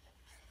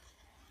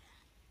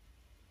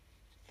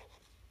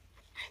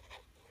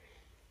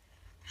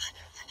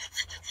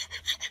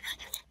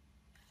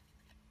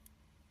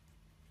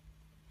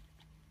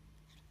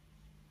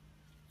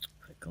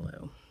 Put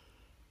glue.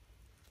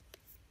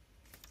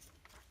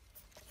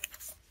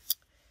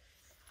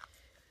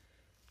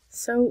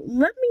 So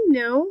let me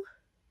know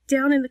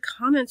down in the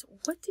comments,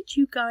 what did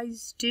you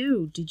guys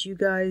do? Did you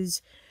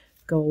guys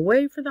go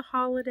away for the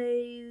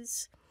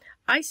holidays?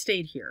 I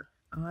stayed here.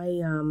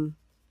 I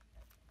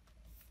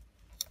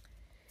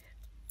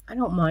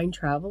don't mind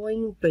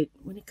traveling, but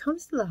when it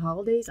comes to the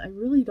holidays, I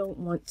really don't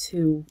want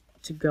to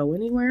go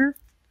anywhere.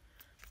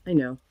 I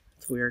know,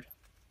 it's weird.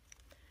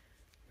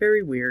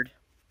 Very weird.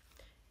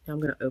 Now I'm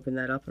going to open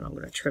that up and I'm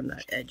going to trim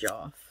that edge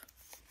off.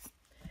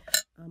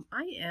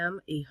 I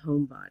am a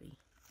homebody.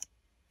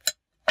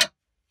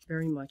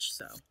 Very much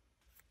so.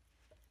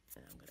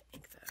 And I'm going to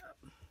ink that up.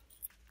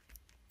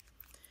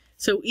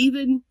 So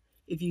even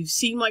if you've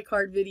seen my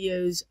card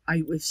videos,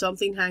 if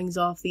something hangs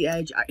off the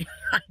edge, I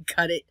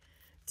cut it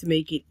to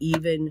make it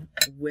even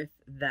with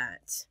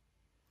that.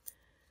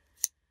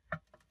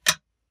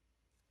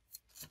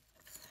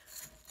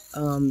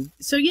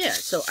 So yeah,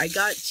 so I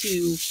got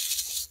to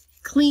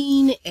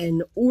clean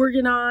and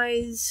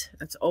organize.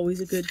 That's always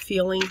a good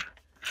feeling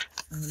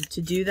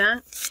to do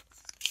that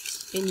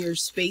in your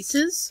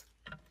spaces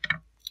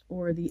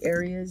or the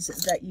areas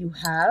that you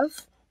have,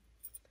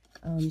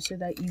 so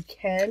that you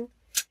can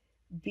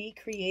be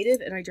creative.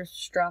 And I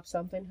just dropped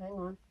something,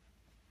 hang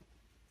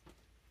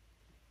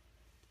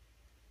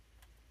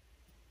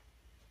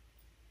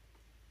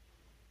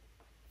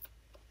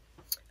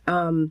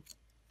on.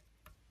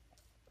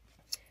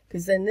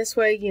 Because then this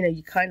way,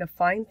 you kind of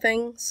find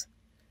things.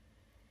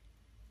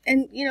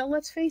 And,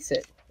 let's face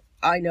it.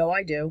 I know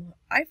I do.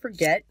 I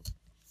forget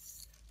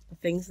the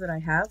things that I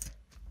have.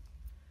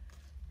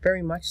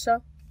 Very much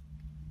so.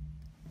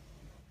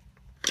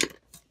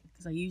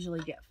 Because I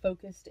usually get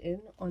focused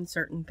in on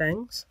certain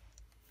things.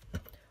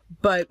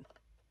 But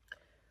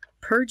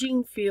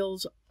purging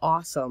feels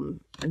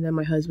awesome. And then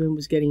my husband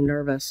was getting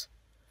nervous.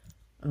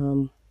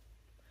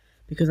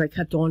 Because I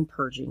kept on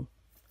purging.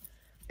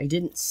 I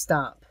didn't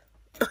stop.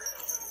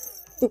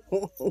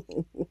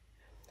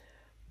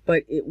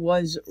 But it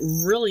was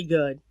really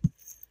good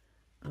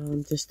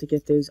just to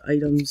get those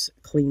items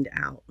cleaned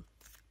out.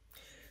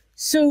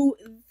 So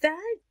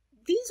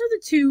these are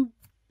the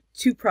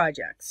two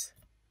projects.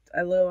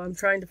 Although I'm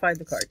trying to find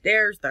the card.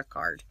 There's the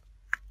card.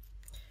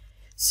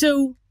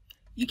 So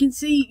you can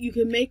see you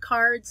can make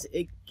cards.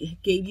 It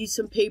gave you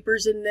some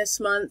papers in this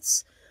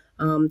month's.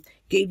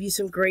 Gave you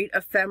some great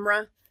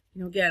ephemera.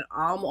 You know, again,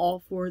 I'm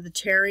all for the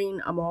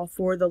tearing. I'm all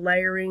for the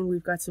layering.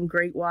 We've got some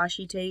great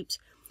washi tapes.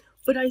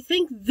 But I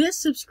think this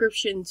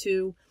subscription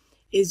too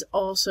is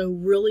also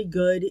really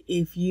good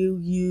if you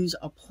use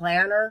a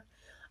planner.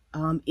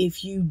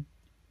 If you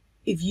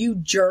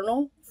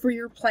journal for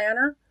your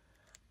planner,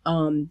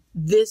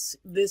 this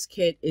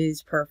kit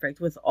is perfect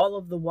with all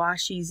of the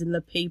washies and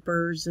the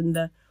papers and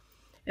the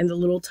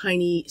little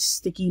tiny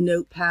sticky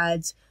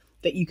notepads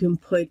that you can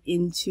put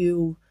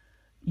into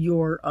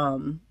your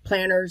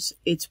planners.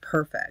 It's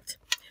perfect.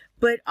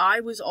 But I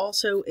was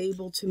also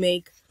able to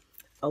make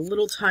a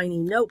little tiny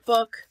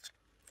notebook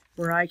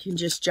where I can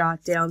just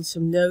jot down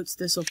some notes.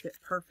 This will fit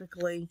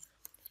perfectly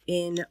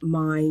in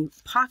my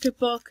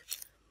pocketbook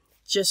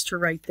just to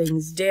write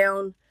things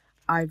down.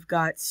 I've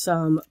got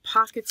some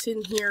pockets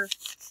in here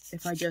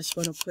if I just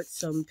want to put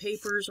some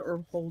papers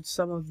or hold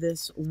some of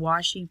this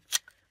washi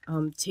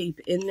tape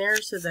in there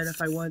so that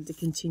if I wanted to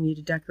continue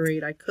to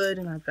decorate, I could.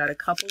 And I've got a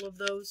couple of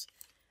those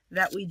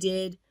that we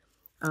did.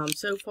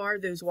 So far,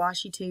 those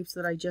washi tapes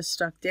that I just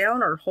stuck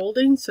down are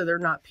holding, so they're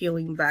not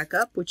peeling back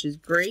up, which is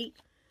great.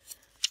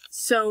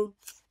 So,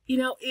 you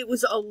know, it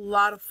was a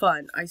lot of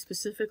fun. I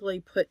specifically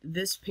put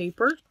this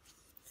paper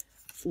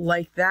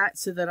like that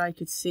so that I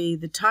could see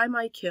the time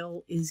I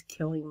kill is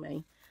killing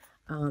me.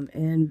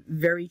 And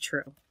very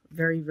true.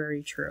 Very,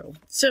 very true.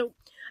 So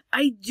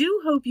I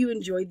do hope you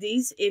enjoyed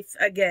these. If,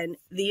 again,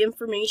 the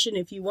information,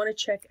 if you want to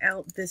check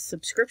out this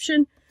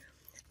subscription,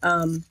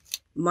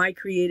 My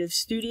Creative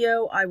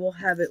Studio, I will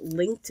have it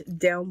linked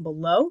down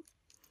below.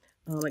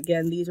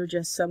 Again, these are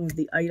just some of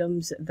the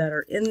items that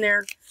are in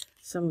there,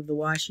 some of the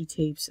washi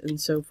tapes and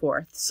so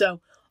forth. So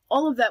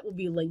all of that will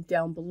be linked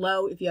down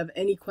below. If you have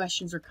any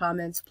questions or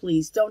comments,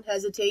 please don't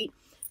hesitate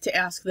to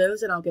ask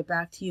those and I'll get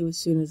back to you as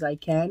soon as I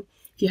can.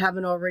 If you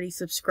haven't already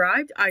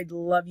subscribed, I'd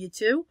love you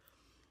to.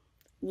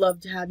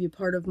 Love to have you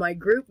part of my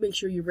group. Make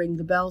sure you ring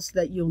the bell so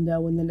that you'll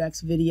know when the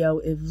next video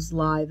is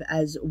live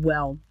as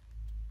well.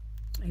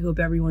 I hope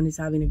everyone is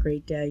having a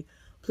great day.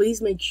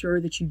 Please make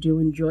sure that you do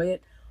enjoy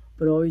it,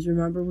 but always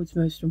remember what's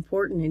most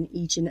important in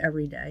each and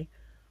every day.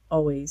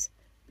 Always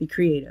be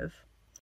creative.